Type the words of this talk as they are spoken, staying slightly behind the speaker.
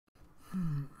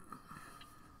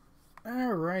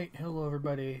Alright, hello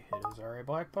everybody, it is RA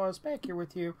Blackpaws back here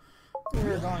with you.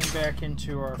 We're going back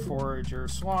into our Forager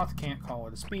Sloth. Can't call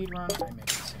it a speed run. I make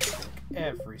the same joke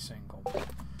every single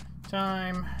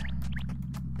time.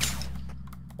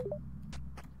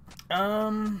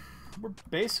 We're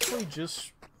basically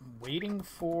just waiting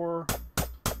for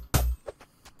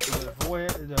the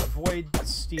void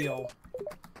steel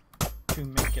to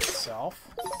make itself.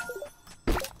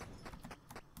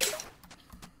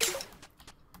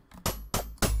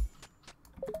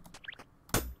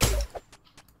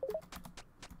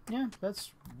 Yeah,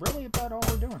 that's really about all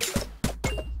we're doing.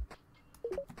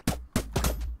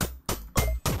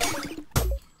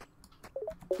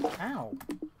 Ow.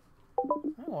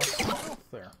 I lost some health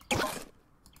there.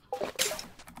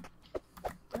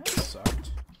 That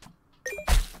sucked.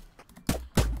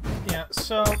 Yeah,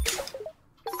 so,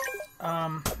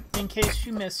 in case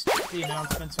you missed the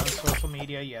announcements on social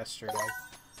media yesterday,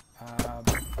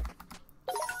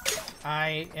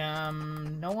 I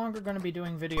am no longer going to be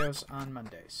doing videos on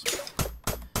Mondays.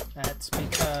 That's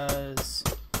because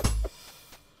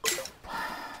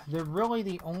they're really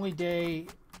the only day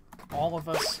all of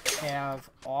us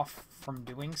have off from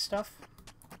doing stuff.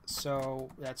 So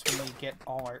that's when we get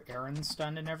all our errands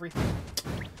done and everything.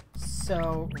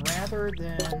 So rather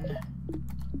than...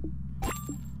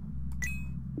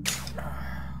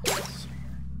 let's see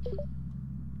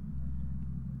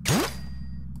here.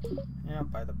 Yeah,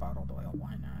 buy the bottled oil,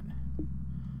 why not?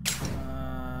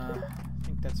 I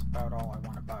think that's about all I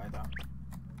want to buy, though.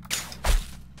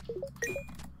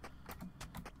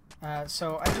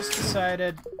 So I just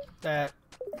decided that,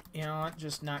 you know what,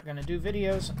 just not going to do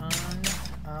videos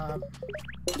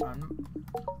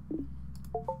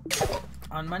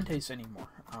on Mondays anymore.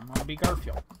 I'm going to be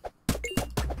Garfield.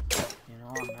 You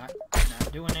know, I'm not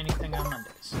doing anything on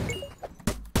Mondays.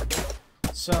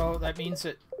 So that means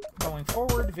that going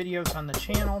forward, videos on the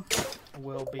channel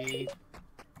will be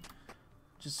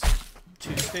just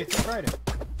Tuesday through Friday.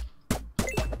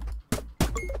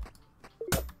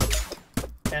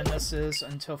 And this is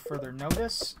until further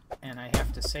notice, and I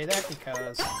have to say that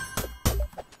because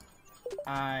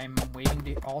I'm waiting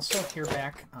to also hear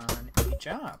back on a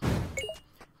job.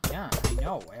 Yeah, I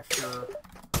know, after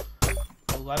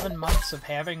 11 months of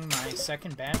having my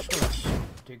second bachelor's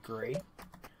degree,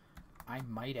 I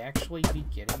might actually be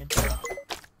getting a job.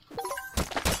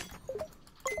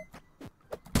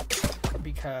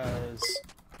 Because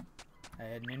I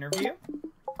had an interview.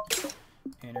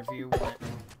 The interview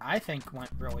I think went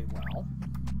really well.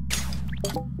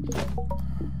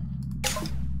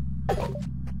 Go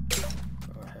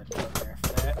ahead and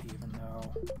craft that, even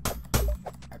though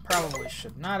I probably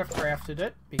should not have crafted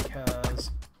it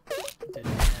because it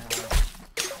didn't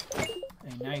have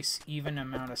a nice even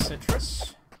amount of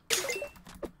citrus.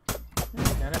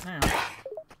 Got it now.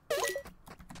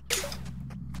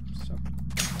 So,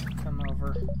 come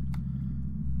over.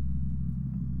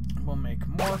 We'll make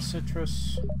more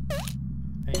citrus,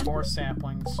 more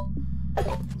saplings,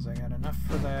 because I got enough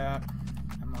for that.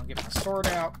 I'm going to get my sword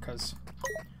out, because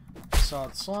I saw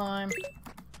the slime.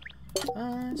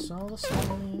 I saw the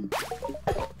slime.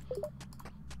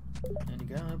 And you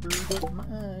got a bruise over my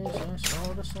eyes. I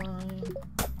saw the slime.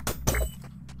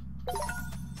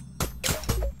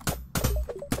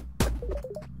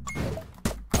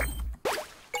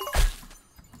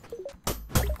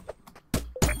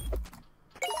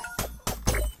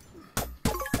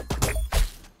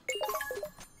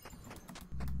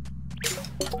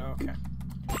 Okay.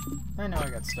 I know I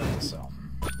got stuff to sell.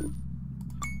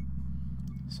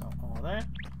 So all that.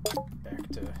 Back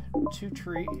to two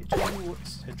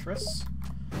citrus.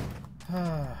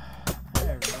 I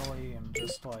really am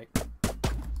just like...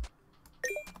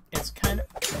 It's kind of...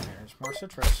 There's more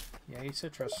citrus. Yay,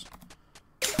 citrus.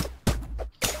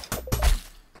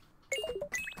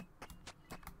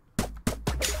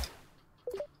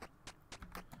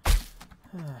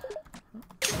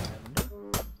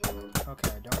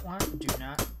 Okay, do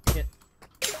not hit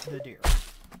the deer.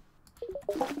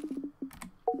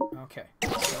 Okay,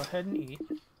 let's go ahead and eat.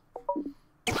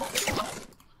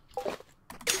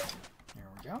 There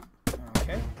we go.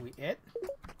 Okay, we ate.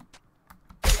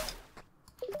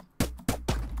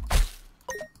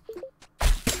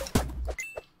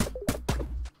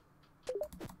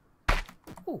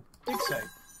 Ooh, big sight.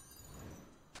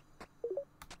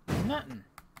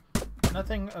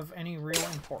 Nothing of any real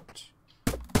import.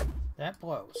 That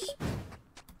blows.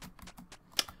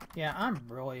 Yeah, I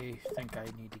really think I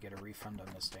need to get a refund on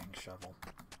this dang shovel.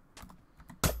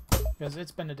 Because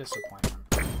it's been a disappointment.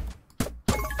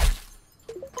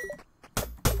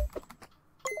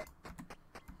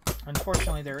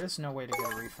 Unfortunately, there is no way to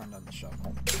get a refund on the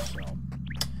shovel, so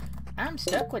I'm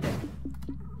stuck with it.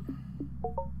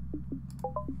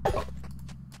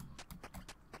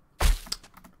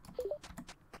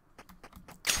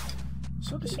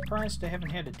 Sort of surprised I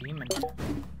haven't had a demon yet.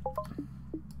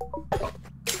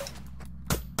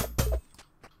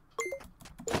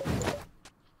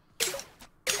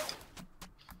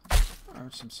 Oh,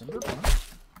 some cinder block.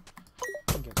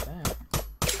 Can get that.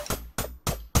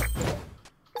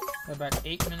 About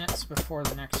 8 minutes before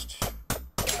the next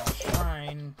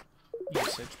shrine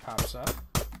usage pops up.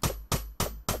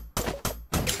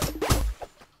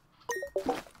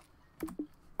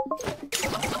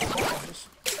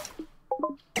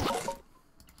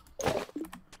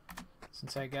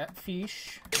 Since I got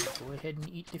fish, I'll go ahead and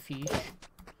eat the fish.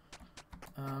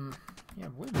 Yeah,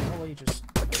 we really just...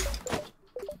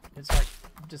 It's like,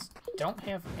 just don't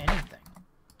have anything.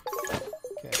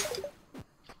 Okay.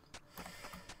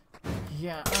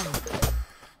 Yeah,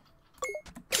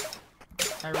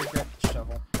 I regret the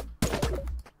shovel.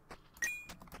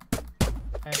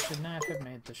 I should not have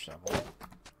made the shovel.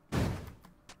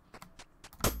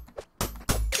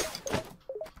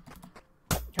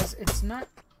 Because it's not...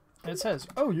 It says,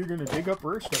 oh, you're gonna dig up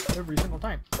rare stuff every single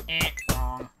time.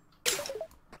 Wrong.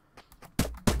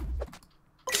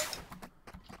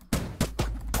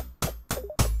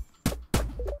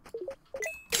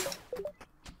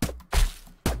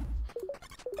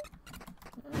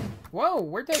 Whoa,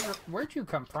 where'd you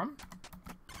come from?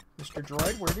 Mr.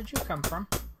 Droid, where did you come from?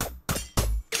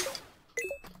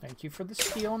 Thank you for the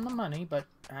steel and the money, but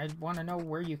I want to know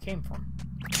where you came from.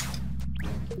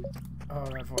 Oh,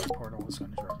 that void portal was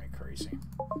going to drive me crazy.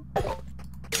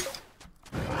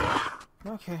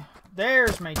 Okay,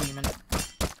 there's my demon.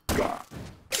 I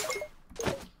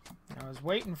was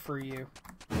waiting for you.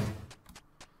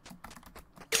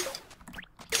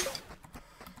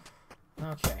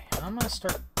 Okay, I'm going to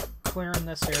start clearing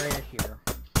this area here.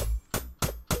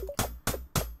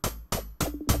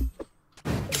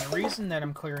 And the reason that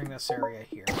I'm clearing this area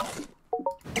here...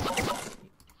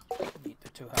 Need the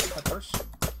 2 hot peppers.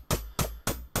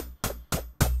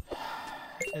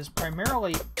 Is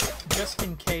primarily just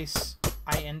in case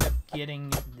I end up getting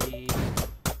the...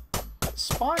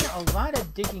 Spawn a lot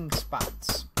of digging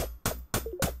spots.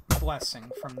 Blessing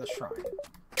from the shrine.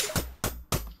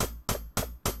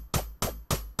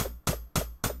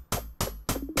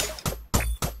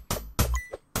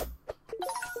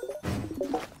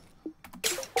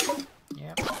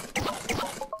 Yep.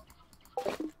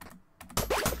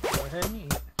 Go ahead and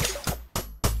eat.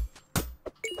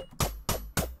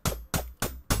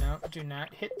 No, do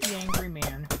not hit the angry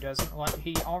man who doesn't like...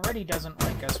 He already doesn't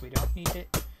like us. We don't need to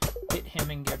hit him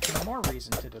and give him more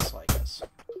reason to dislike us.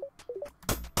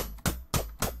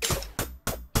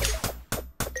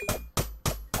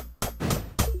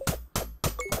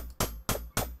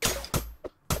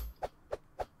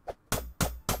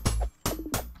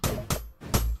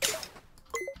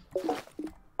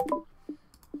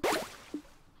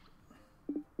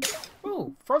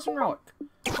 Ooh, frozen relic.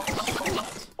 Sweet.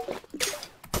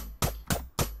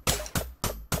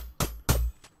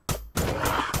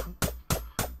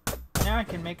 Now I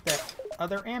can make that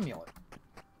other amulet,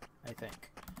 I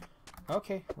think.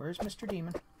 Okay, where's Mr.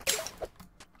 Demon?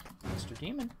 Mr.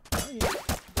 Demon, where are you?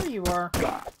 There you are.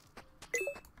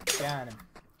 Got him.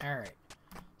 Alright.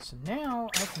 So now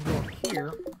I can go over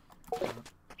here.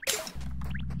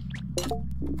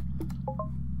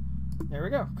 There we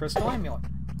go. Crystal amulet.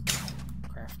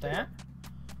 Craft that.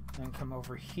 Then come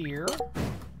over here.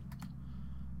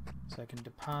 So I can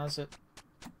deposit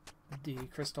the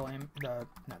crystal not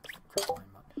the crystal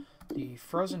amulet. The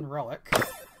frozen relic.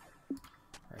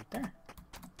 Right there.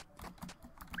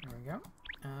 There we go.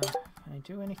 Can I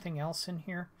do anything else in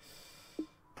here?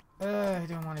 I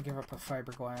don't want to give up a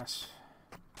fiberglass.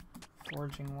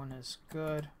 Forging one is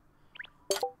good.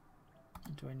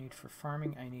 What do I need for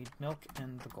farming? I need milk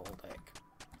and the gold egg.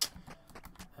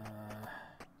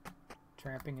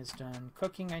 Trapping is done.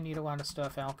 Cooking, I need a lot of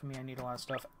stuff. Alchemy, I need a lot of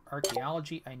stuff.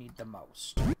 Archaeology, I need the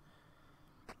most.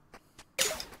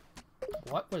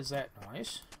 What was that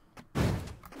noise?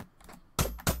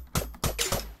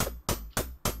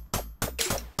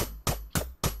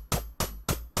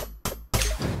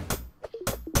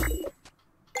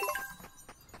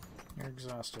 You're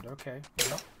exhausted. Okay.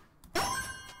 Yep.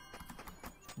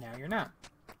 Now you're not.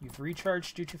 You've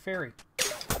recharged due to fairy.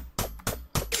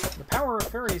 The power of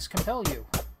fairies compel you.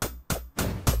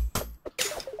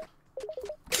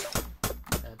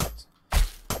 That's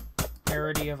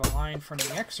parody of a line from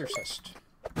The Exorcist.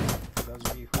 For those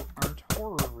of you who aren't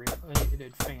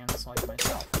horror-related fans like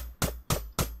myself.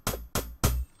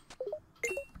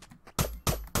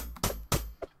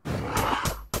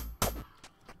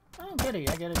 goody,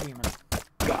 I get a demon.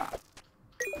 Oh,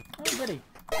 goody.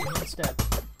 Demon's dead.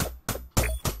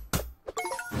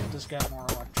 Just got more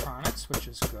electronics, which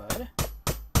is good.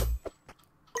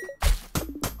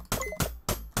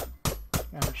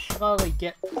 Gonna slowly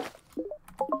get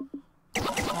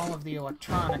all of the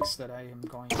electronics that I am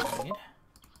going to need.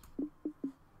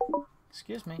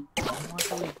 Excuse me. I don't want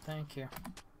to leave. Thank you.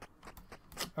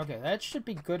 Okay, that should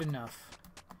be good enough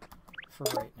for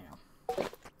right now.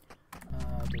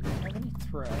 Do we have any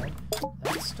thread?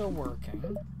 That's still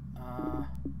working.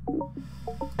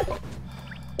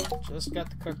 Just got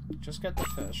the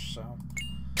fish, so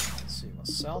let's see. We'll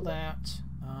sell that.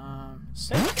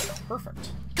 Save.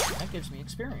 Perfect. That gives me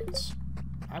experience.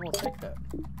 I will take that.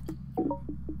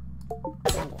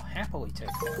 I will happily take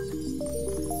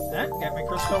that. That got my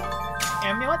crystal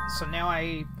amulet, so now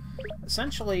I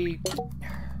essentially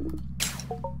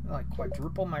like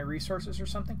quadruple my resources or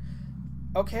something.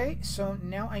 Okay, so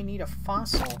now I need a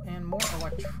fossil and more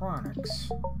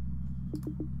electronics.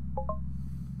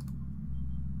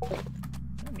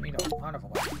 I need a lot of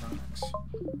electronics.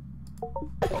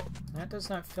 That does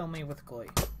not fill me with glee.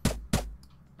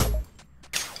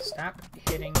 Stop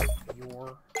hitting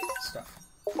your stuff.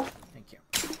 Thank you.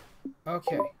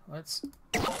 Okay, let's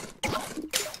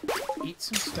eat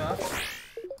some stuff.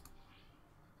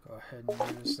 Go ahead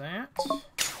and use that.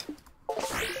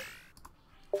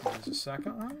 There's a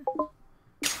second one.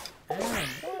 And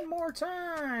one more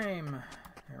time!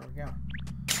 There we go.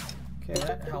 Okay,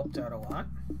 that helped out a lot.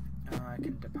 I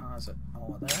can deposit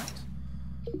all of that.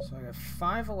 So I got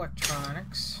 5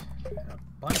 electronics and a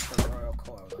bunch of royal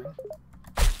clothing.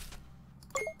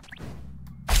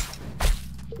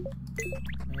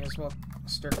 May as well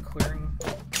start clearing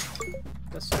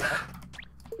this out.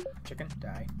 Chicken,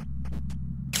 die.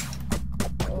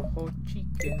 Oh,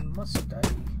 chicken must die.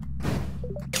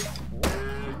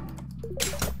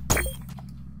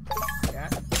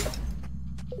 Got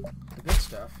the good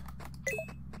stuff.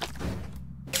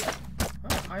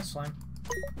 Oh, hi slime.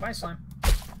 Bye slime.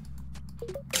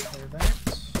 Clear that.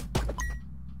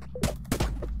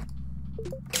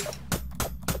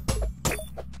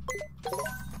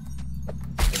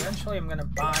 Eventually I'm gonna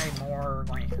buy more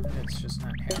land. It's just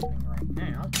not happening right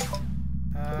now.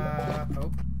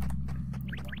 Oh.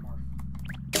 Need one more.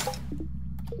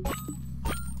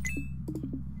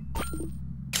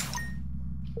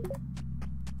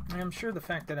 I'm sure the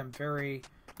fact that I'm very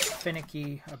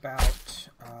finicky about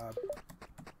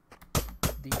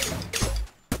the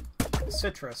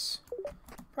citrus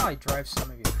probably drives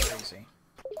some of you crazy.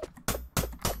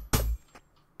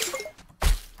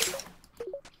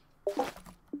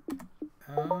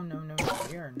 Oh, no, no, no.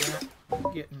 We are not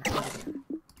getting hurt again.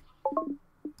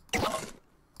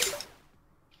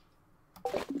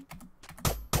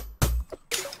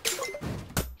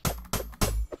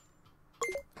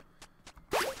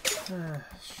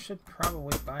 Should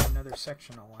probably buy another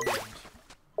section of land.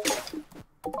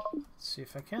 Let's see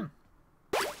if I can.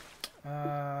 Go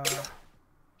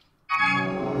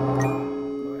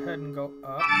ahead and go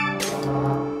up. And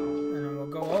then we'll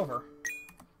go over.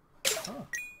 Oh,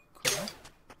 cool.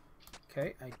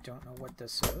 Okay, I don't know what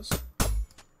this is.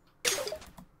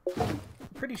 I'm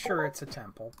pretty sure it's a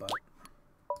temple, but...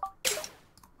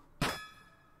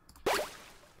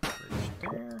 Bridge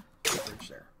there, bridge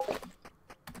there.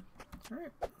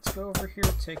 Alright, let's go over here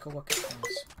and take a look at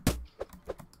things.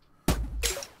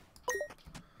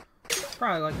 It's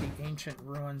probably like the ancient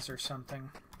ruins or something.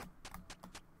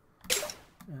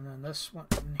 And then this one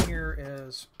here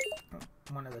is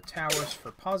one of the towers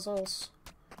for puzzles.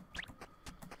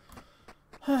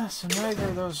 So neither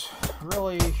of those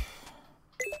really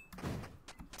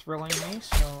thrilling me,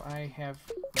 so I have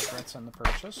regrets on the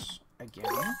purchase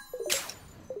again.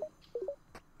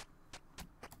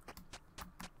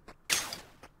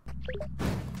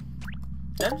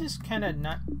 I'm just kind of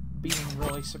not being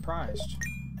really surprised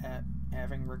at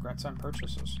having regrets on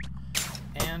purchases.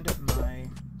 And my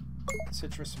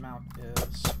citrus amount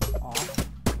is off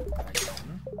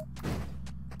again.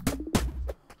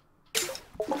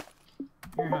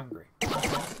 You're hungry. Okay,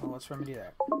 well, let's remedy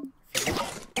that. Food.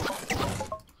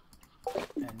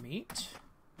 And meat.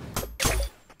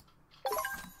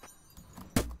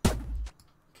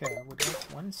 Okay, I would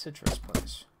like 1 citrus,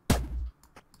 please.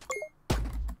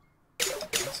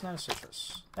 That's not a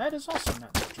citrus. That is also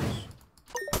not citrus.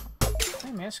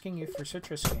 I'm asking you for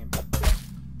citrus game.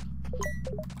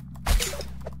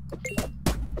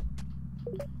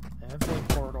 The void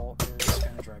portal is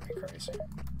going to drive me crazy.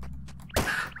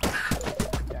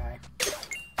 Die.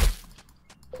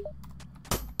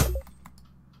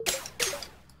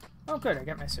 Oh good, I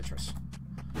got my citrus.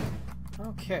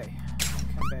 Okay.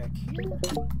 come back here.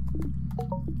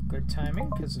 Good timing,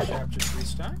 because the shop just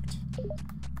restocked.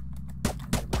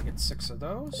 We'll get 6 of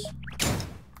those.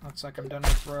 Looks like I'm done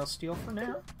with royal steel for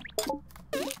now.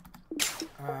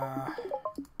 Go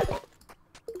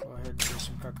ahead and do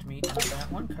some cooked meat on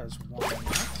that one, because why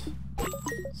not?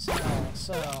 Sell,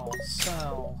 sell,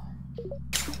 sell.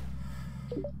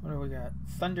 What do we got?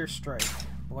 Thunder Strike,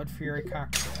 Blood Fury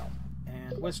Cocktail,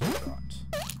 and Wisdom Draught.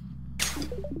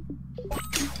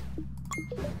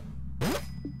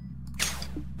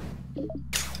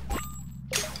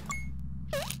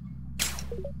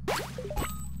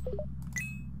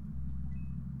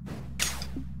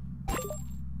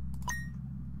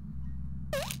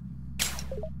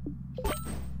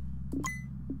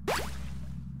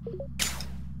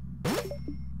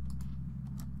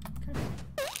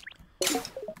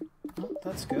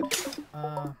 That's good.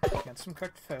 Got some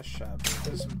cooked fish.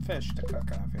 There's some fish to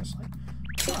cook, obviously.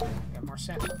 Oh, got more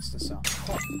saplings to sell.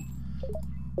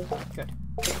 Cool. Good.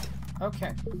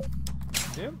 Okay.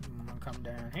 I'm gonna come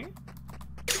down here.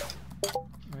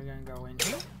 We're gonna go in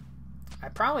here. I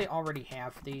probably already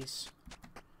have these,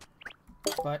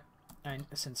 but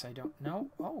since I don't know...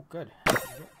 Oh, good.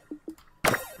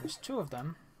 There's 2 of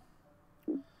them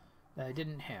that I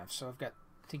didn't have, so I've got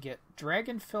to get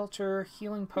Dragon Filter,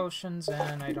 Healing Potions,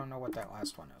 and I don't know what that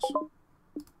last one is. Oh,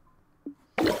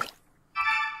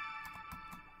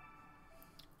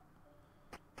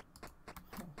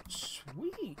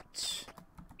 sweet!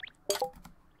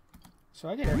 So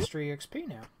I get extra EXP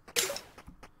now.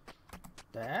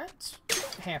 That's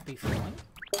happy feeling.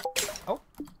 Oh,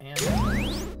 and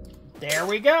there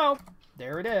we go!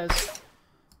 There it is.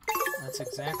 That's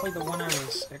exactly the one I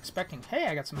was expecting. Hey,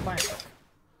 I got some plastic.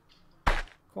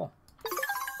 Cool.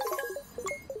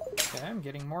 Okay, I'm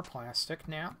getting more plastic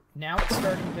now. Now it's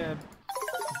starting to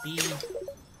be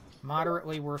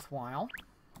moderately worthwhile.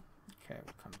 Okay,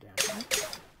 we'll come down here.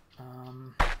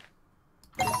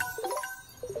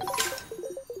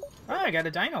 Oh, I got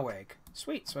a Dino egg.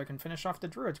 Sweet, so I can finish off the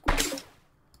druid's quest.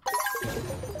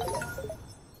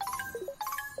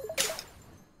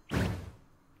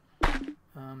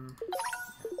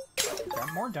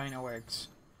 Got more Dino eggs.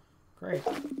 Great.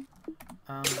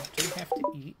 Do have to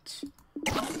eat.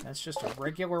 That's just a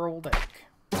regular old egg.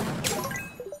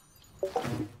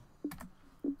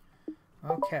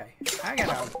 Okay, I got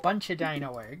a bunch of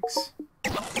Dino eggs.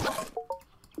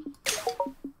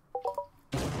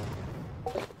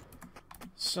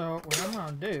 So, what I'm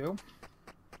gonna do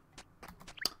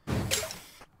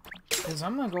is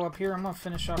I'm gonna go up here, I'm gonna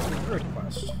finish off the druid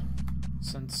quest,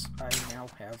 since I now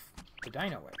have the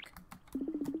Dino egg.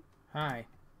 Hi.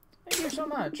 Thank you so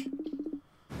much.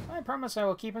 I promise I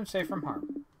will keep him safe from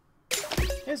harm.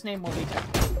 His name will be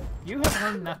Dino. You have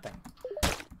learned nothing.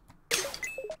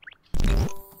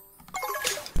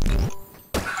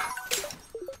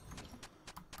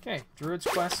 Okay, Druid's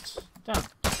quest done.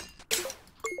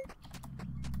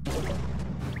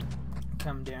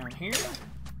 Come down here.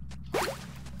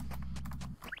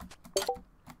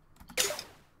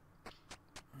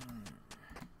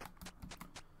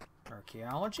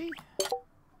 Archaeology.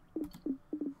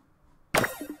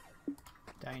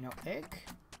 Dino egg.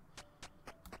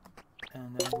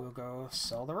 And then we'll go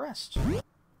sell the rest. And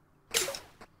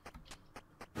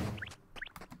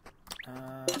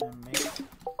make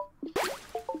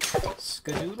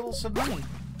skadoodles of money.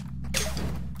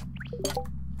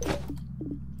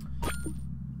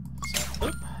 So,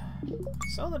 oop.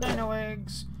 Sell the Dino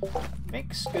eggs.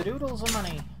 Make skadoodles of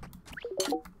money.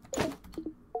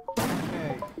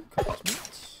 Okay, cooked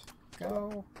meat.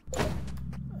 Go.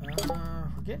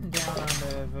 We're getting down on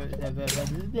the...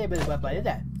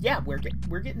 Yeah, we're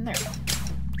getting there.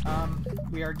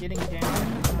 We are getting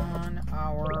down on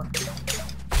our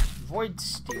void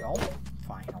steel,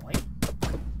 finally.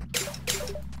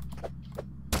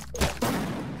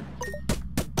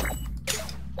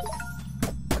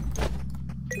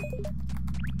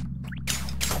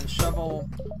 The shovel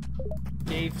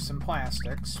gave some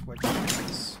plastics, which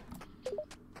is,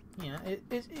 you know,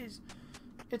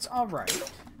 it's all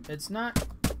right. It's not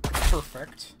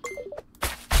perfect.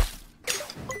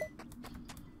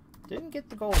 Didn't get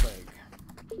the gold egg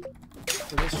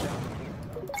for this shovel here,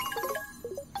 though.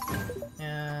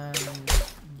 And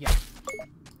yeah.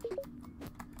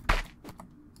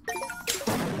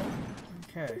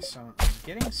 Okay, so I'm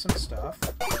getting some stuff.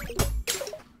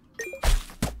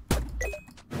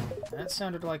 That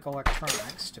sounded like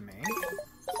electronics to me.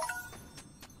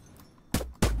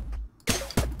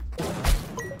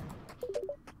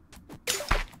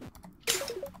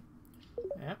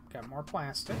 Yep, got more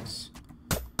plastics.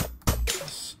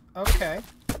 Okay.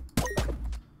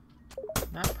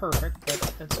 Not perfect,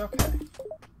 but it's okay.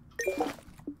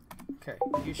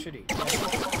 you should eat.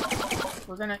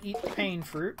 We're gonna eat the pain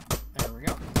fruit. There we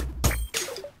go.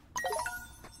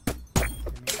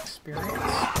 Give me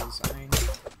experience, because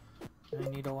I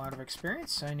need a lot of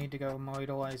experience. I need to go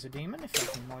moidalize a demon, if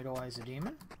I can moidalize a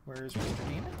demon. Where is Mr.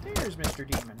 Demon? There's Mr.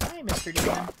 Demon. Hi, Mr.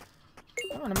 Demon.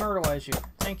 I'm gonna myrtleize you.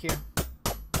 Thank you.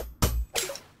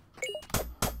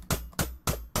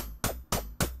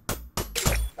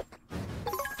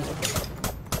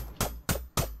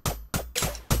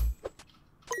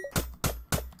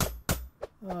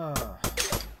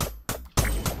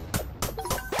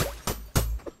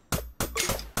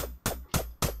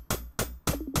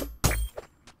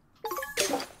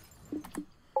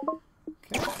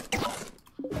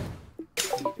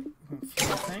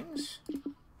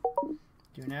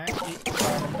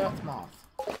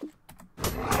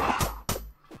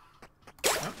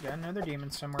 Another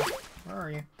demon somewhere. Where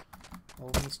are you? Oh,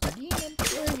 Mr. Demon.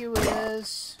 There you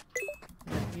is.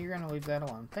 Yeah, you're gonna leave that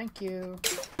alone. Thank you.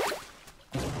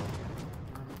 What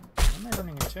am I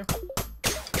running into?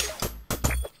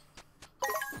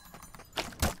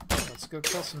 Let's go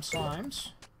kill some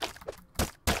slimes.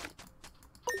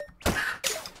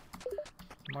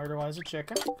 Myrtleize a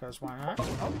chicken, because why not?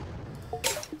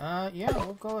 Oh. Yeah,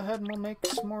 we'll go ahead and we'll make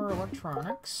some more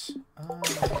electronics.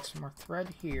 Make some more thread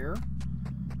here.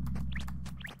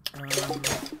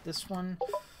 This one,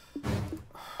 go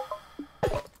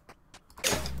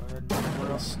ahead and make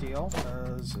real steel,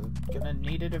 because I'm gonna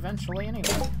need it eventually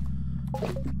anyway.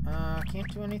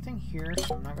 Can't do anything here,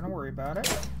 so I'm not gonna worry about it.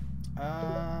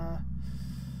 Yeah,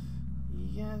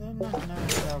 they're not what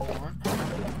I want.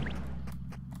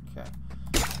 Okay.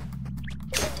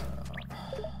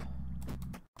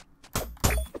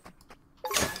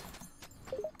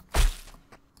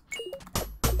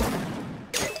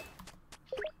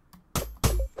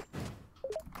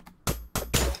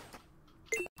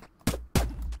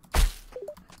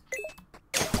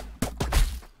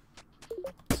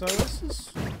 So this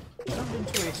has turned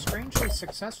into a strangely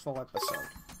successful episode.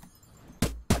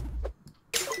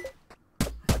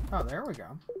 Oh, there we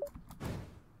go.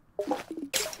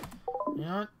 You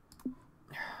know what?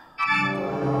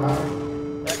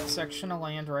 That section of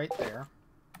land right there.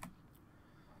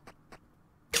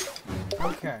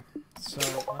 Okay, so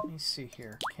let me see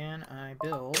here. Can I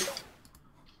build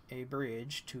a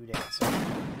bridge to that side?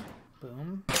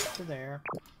 Boom to there,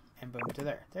 and boom to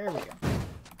there. There we go.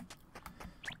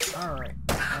 Alright,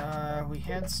 we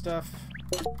had stuff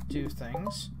do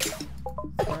things.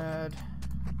 Thread,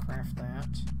 craft that.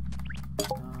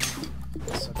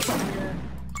 This up here,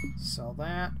 sell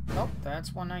that. Oh,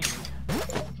 that's one I need.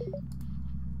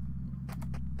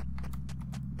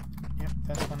 Yep,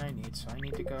 that's one I need, so I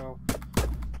need to go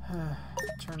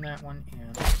turn that one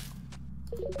in.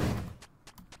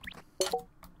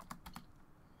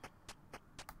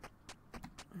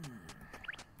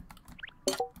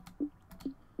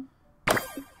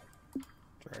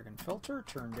 Filter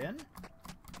turned in.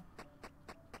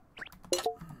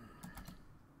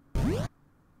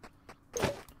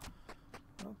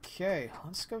 Okay,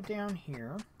 let's go down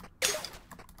here,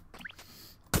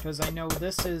 because I know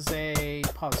this is a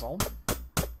puzzle.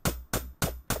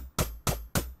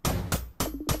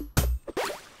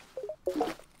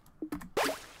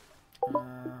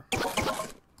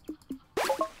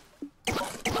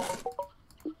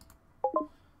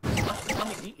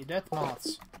 Eat your death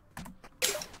moths.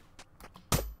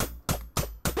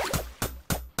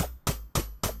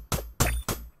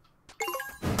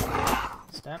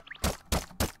 Step.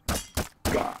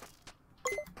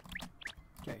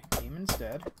 Okay, demon's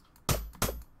dead.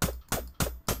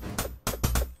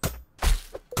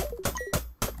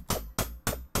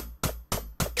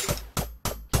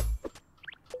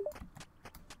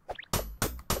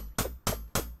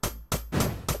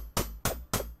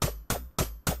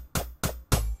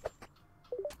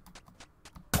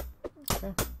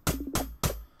 Okay.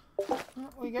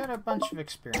 Well, we got a bunch of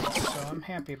experience, so I'm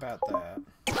happy about that.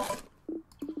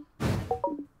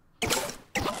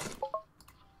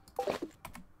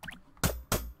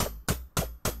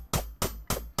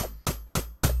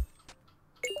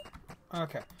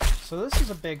 Okay, so this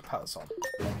is a big puzzle,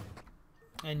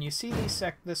 and you see these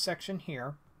this section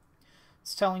here.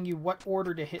 It's telling you what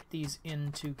order to hit these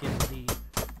in to get the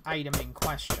item in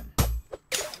question,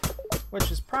 which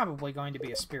is probably going to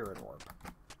be a spirit orb.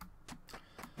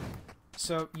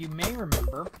 So you may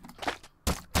remember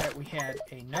that we had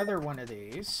another one of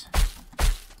these.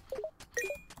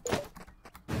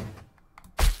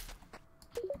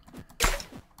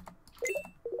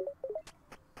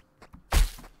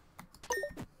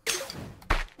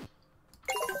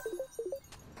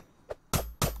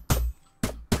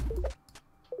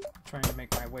 trying to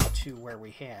make my way to where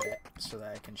we had it so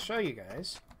that I can show you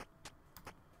guys.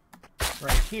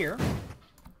 Right here.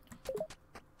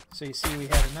 So you see we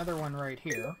had another one right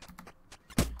here.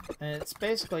 And it's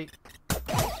basically...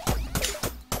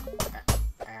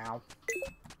 Ow.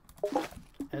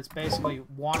 It's basically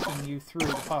walking you through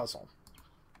the puzzle.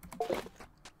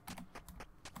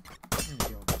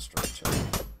 You'll destroy too.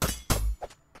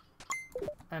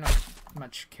 I don't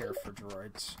much care for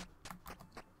droids.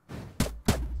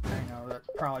 I know that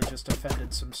probably just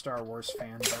offended some Star Wars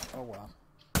fans, but oh well.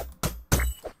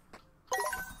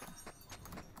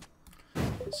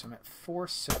 Okay, so I'm at 4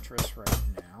 citrus right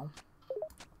now.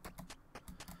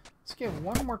 Let's get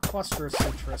one more cluster of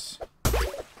citrus.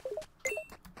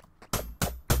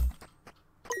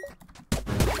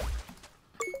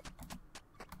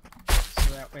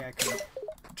 So that way I can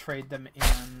trade them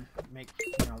in, make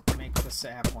the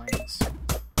saplings.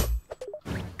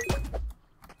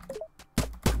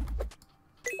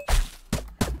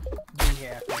 Be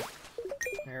happy.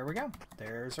 There we go.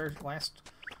 There's our last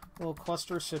little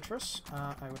cluster of citrus.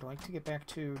 I would like to get back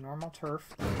to normal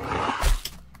turf.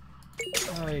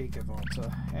 Hey,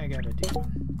 Gavolta. I got a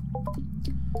demon.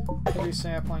 3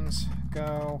 saplings.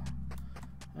 Go.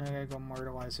 I gotta go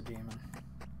mortalize a demon.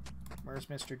 Where's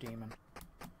Mr. Demon?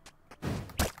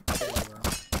 There you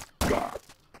are.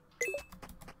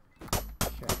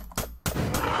 Okay.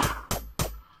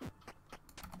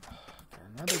 Got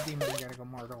another demon I gotta go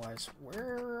mortalize.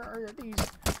 Where are these?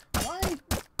 Why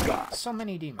so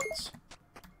many demons?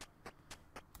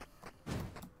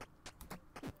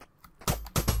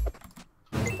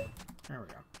 There we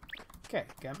go. Okay,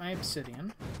 got my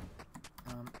obsidian.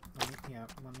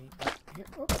 Let me here.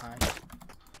 Oh, hi.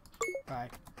 Bye.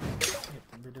 Get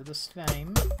rid of the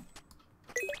slime.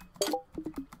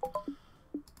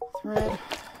 Thread.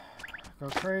 Go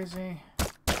crazy.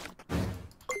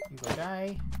 You go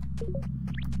die.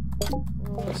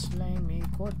 Oh, slimy,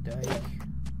 go die.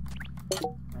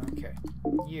 Okay.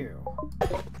 You.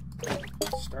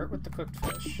 Start with the cooked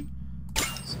fish.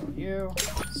 Sell you.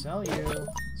 Sell you.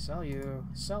 Sell you.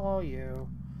 Sell all you.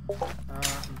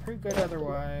 I'm pretty good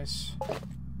otherwise.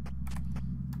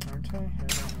 Aren't I? I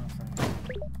don't know if I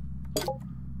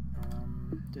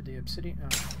am. Did the obsidian...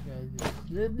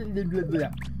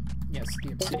 yes,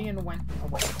 the obsidian went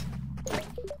away.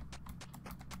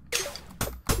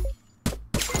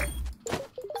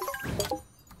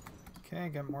 Okay, I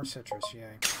got more citrus,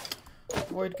 yay.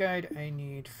 Void guide, I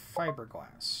need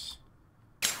fiberglass.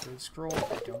 Food scroll,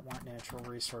 I don't want natural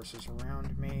resources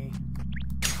around me.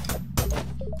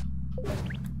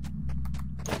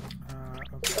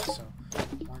 Okay, so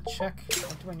one check.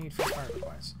 What do I need for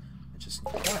fiberglass? I just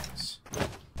need glass.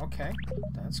 Okay,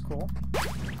 that's cool.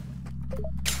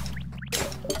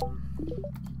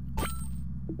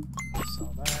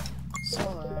 Sell that.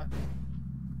 Sell that.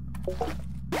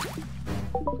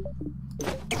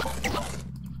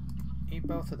 Eat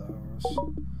both of those.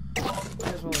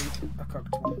 Might as well eat a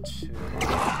cooked one too.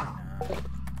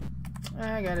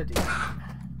 I got a demon.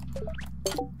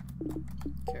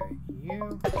 Okay,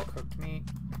 you cooked meat.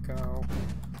 Go.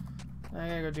 I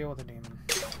gotta go deal with the demon.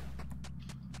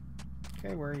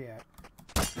 Okay, where are you at?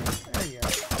 There you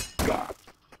are.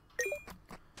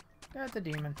 Got the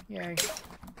demon. Yay.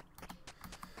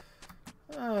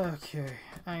 Okay,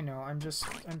 I know. I'm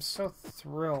so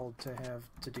thrilled to have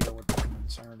to deal with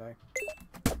demons, aren't I?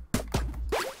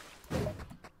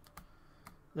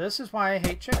 This is why I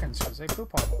hate chickens, because they poop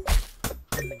all over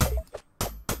in the game.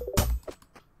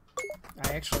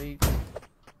 I actually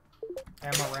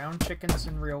am around chickens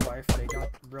in real life. They don't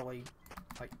really,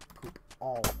 like, poop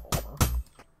all over.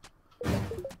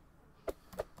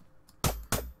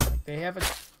 Like, they have a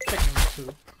chicken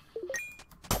poop.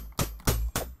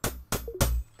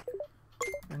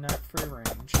 They're not free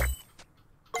range.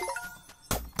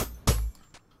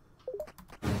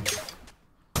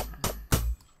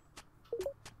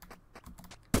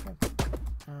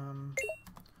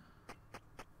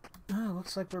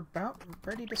 Looks like we're about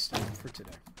ready to stop for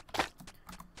today.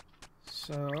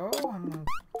 So,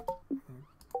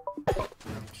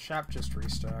 shop just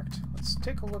restocked. Let's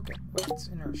take a look at what's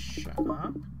in our shop.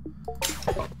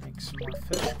 Make some more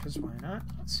fish, because why not?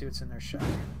 Let's see what's in their shop.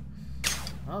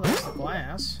 Oh, there's the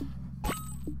glass.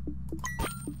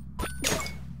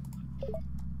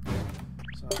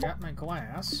 So I got my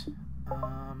glass.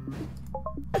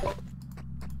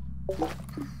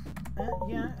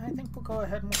 Yeah, I think we'll go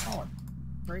ahead and we'll call it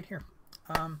right here.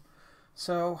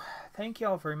 So thank you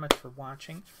all very much for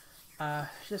watching.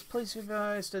 Just please be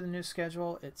advised of the new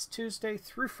schedule. It's Tuesday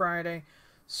through Friday,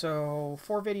 so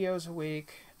 4 videos a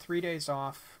week, 3 days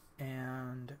off,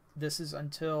 and this is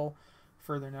until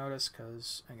further notice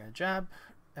because I got a job.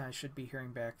 I should be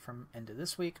hearing back from end of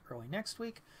this week, early next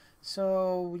week.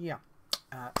 So, yeah.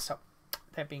 So,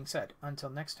 that being said, until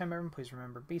next time, everyone, please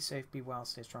remember, be safe, be well,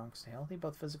 stay strong, stay healthy,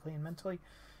 both physically and mentally.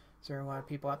 There are a lot of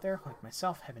people out there, like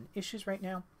myself, having issues right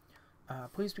now.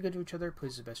 Please be good to each other.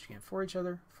 Please do the best you can for each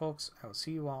other. Folks, I will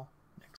see you all